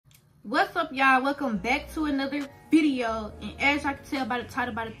What's up, y'all? Welcome back to another video. And as y'all can tell by the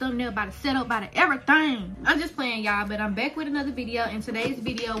title, by the thumbnail, by the setup, by the everything, I'm just playing, y'all, but I'm back with another video. And today's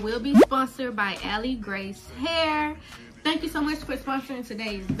video will be sponsored by Aligrace hair. Thank you so much for sponsoring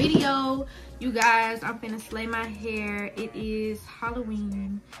today's video. You guys, I'm finna slay my hair. It is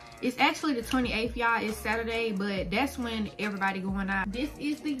Halloween. It's actually the 28th, y'all. It's Saturday, but that's when everybody going out. This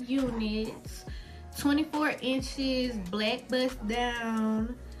is the units. 24 inches, black bust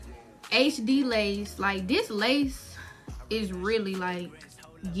down, HD lace. Like, this lace is really like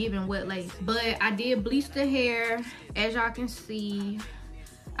giving wet lace, but I did bleach the hair. As y'all can see,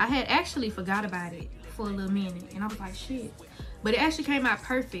 I had actually forgot about it for a little minute and I was like, shit, but it actually came out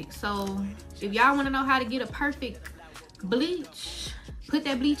perfect. So if y'all want to know how to get a perfect bleach, put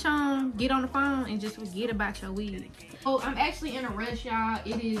that bleach on, get on the phone, and just forget about your wig. Oh, I'm actually in a rush, y'all.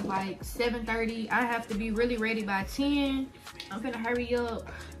 It is like 7:30. I have to be really ready by 10. I'm gonna hurry up,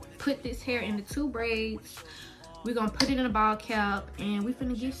 put this hair into 2 braids. We're gonna put it in a ball cap and we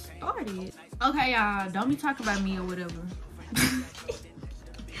finna get started. Okay, y'all, don't be talking about me or whatever.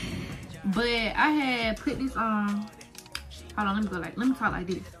 But I had put this on. Hold on, let me talk like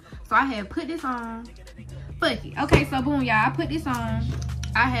this. So I had put this on. Fuck it. Okay, so boom, y'all, I put this on.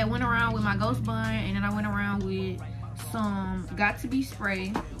 I had went around with my ghost bun, and then I went around with some Got To Be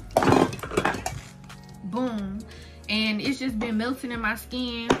spray. Boom. And it's just been melting in my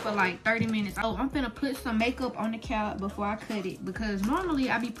skin for like 30 minutes. Oh, I'm finna put some makeup on the scalp before I cut it, because normally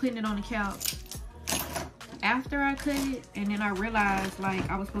I be putting it on the scalp after I cut it, and then I realized like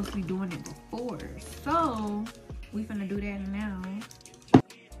I was supposed to be doing it before. So we finna do that now.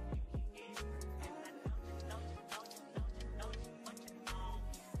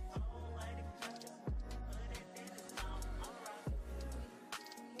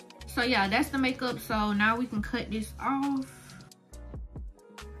 So yeah, that's the makeup. So now we can cut this off.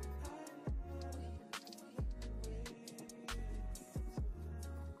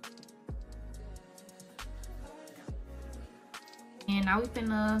 And now we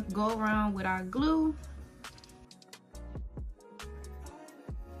finna go around with our glue.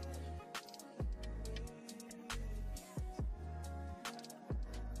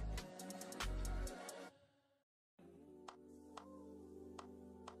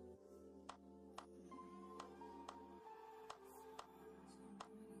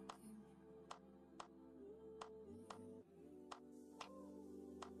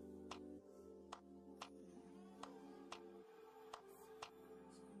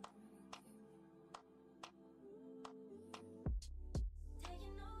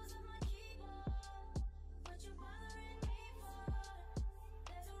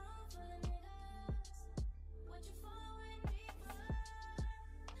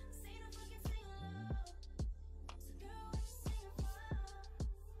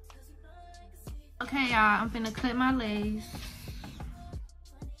 Okay, y'all, I'm finna cut my lace.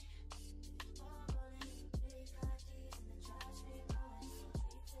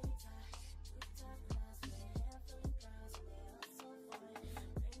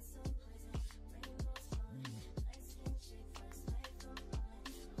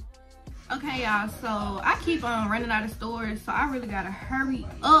 Okay, y'all, so I keep on running out of stores, so I really gotta hurry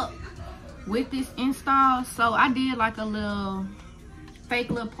up with this install. So I did like a little fake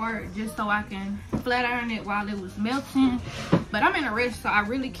little part just so I can flat iron it while it was melting, but I'm in a rush, so I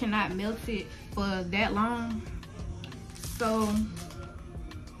really cannot melt it for that long. So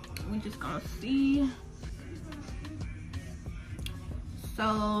we just gonna see.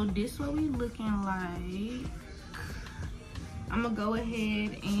 So this what we looking like. I'm gonna go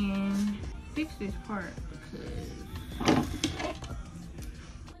ahead and fix this part because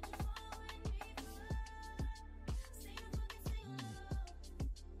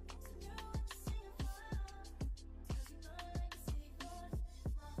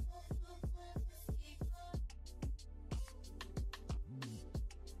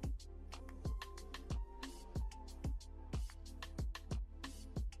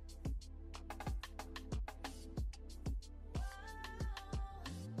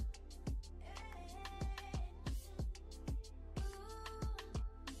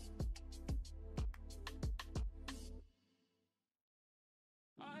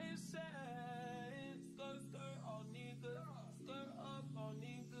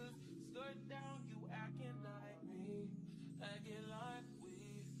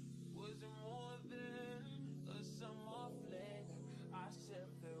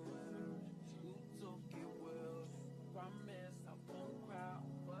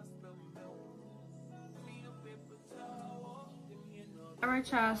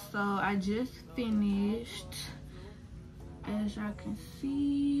alright, y'all, so I just finished. As y'all can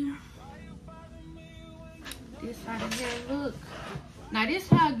see, look. Now this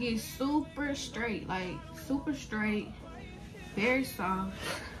hair gets super straight, like super straight, very soft,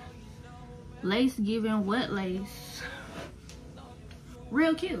 lace giving, wet lace,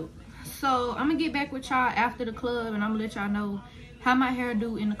 real cute. So I'm gonna get back with y'all after the club, and I'm gonna let y'all know how my hair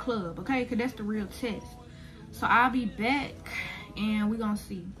do in the club, okay? Because that's the real test. So I'll be back and we're gonna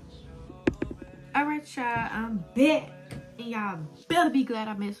see. All right, y'all, I'm back, and y'all better be glad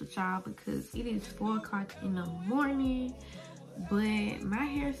I messed with y'all because it is 4 o'clock in the morning, but my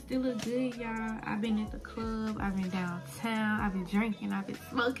hair still look good, y'all. I've been at the club, I've been downtown, I've been drinking, I've been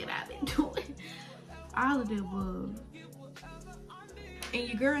smoking, I've been doing all of the above, and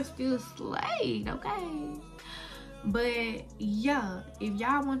your girl still slayed, okay? But yeah, if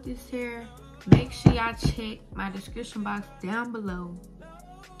y'all want this hair, make sure y'all check my description box down below.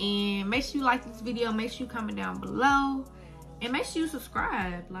 And make sure you like this video, make sure you comment down below, and make sure you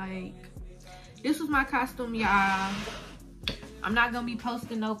subscribe. Like, this was my costume, y'all. I'm not gonna be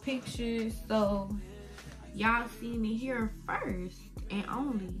posting no pictures, so y'all seen it here first and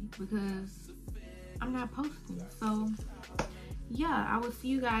only because I'm not posting. So yeah, I will see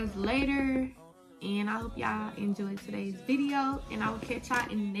you guys later, and I hope y'all enjoyed today's video, and I will catch y'all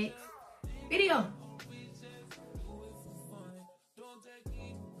in the next video.